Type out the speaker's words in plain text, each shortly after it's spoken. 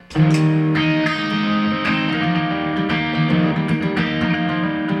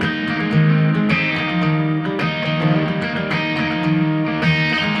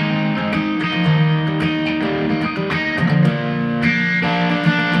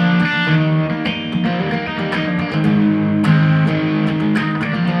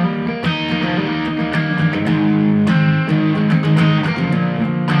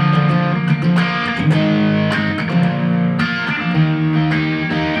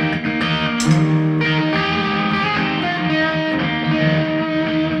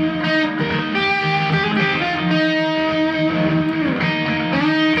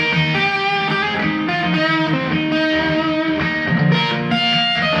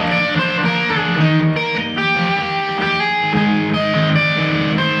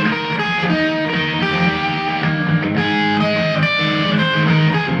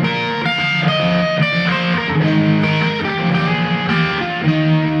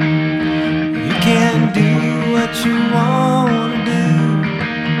You want to do.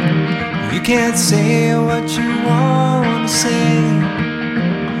 You can't say what you want to say.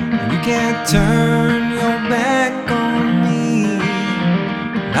 You can't turn your back on me.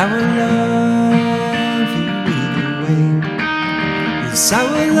 I will love you either way. Yes, I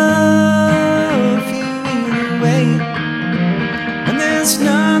will love you either way. And there's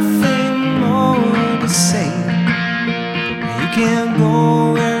nothing more to say. You can't go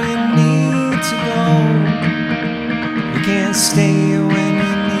where you need to go. You can't stay when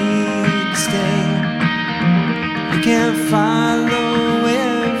you need to stay. You can't follow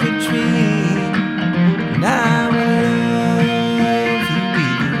every dream. And I will love you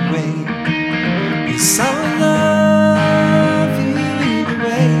either way. Yes, I will love you either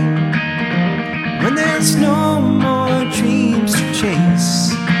way. When there's no more dreams to chase,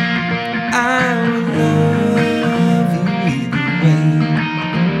 I will love you either way.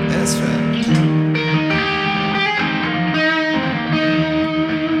 That's right.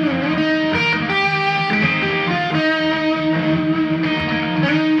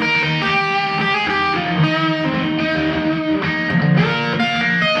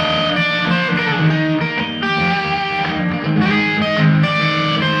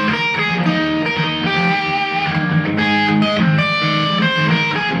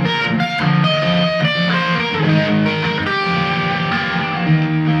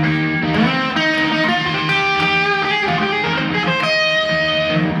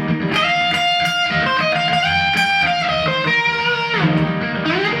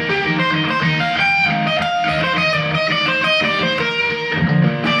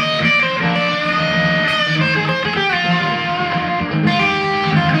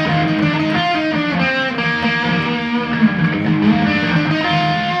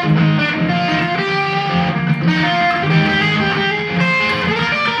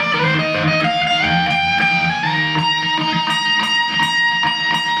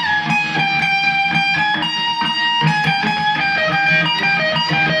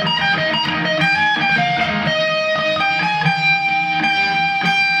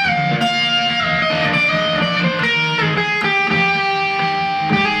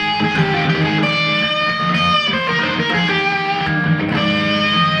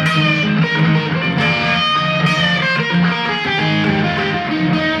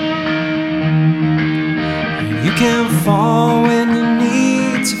 You can't fall when you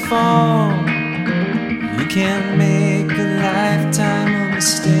need to fall. You can't make a lifetime of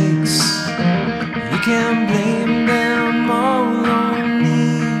mistakes. You can't blame them all on me.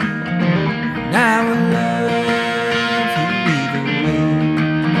 And I will love you either way.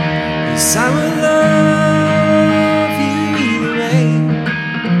 Yes, I will love you either way.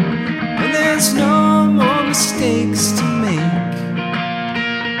 When there's no more mistakes to make.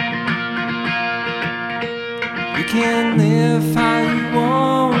 You can't live how you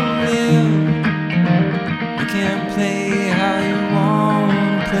want to live. You can't play how you want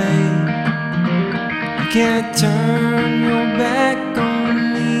to play. You can't turn your back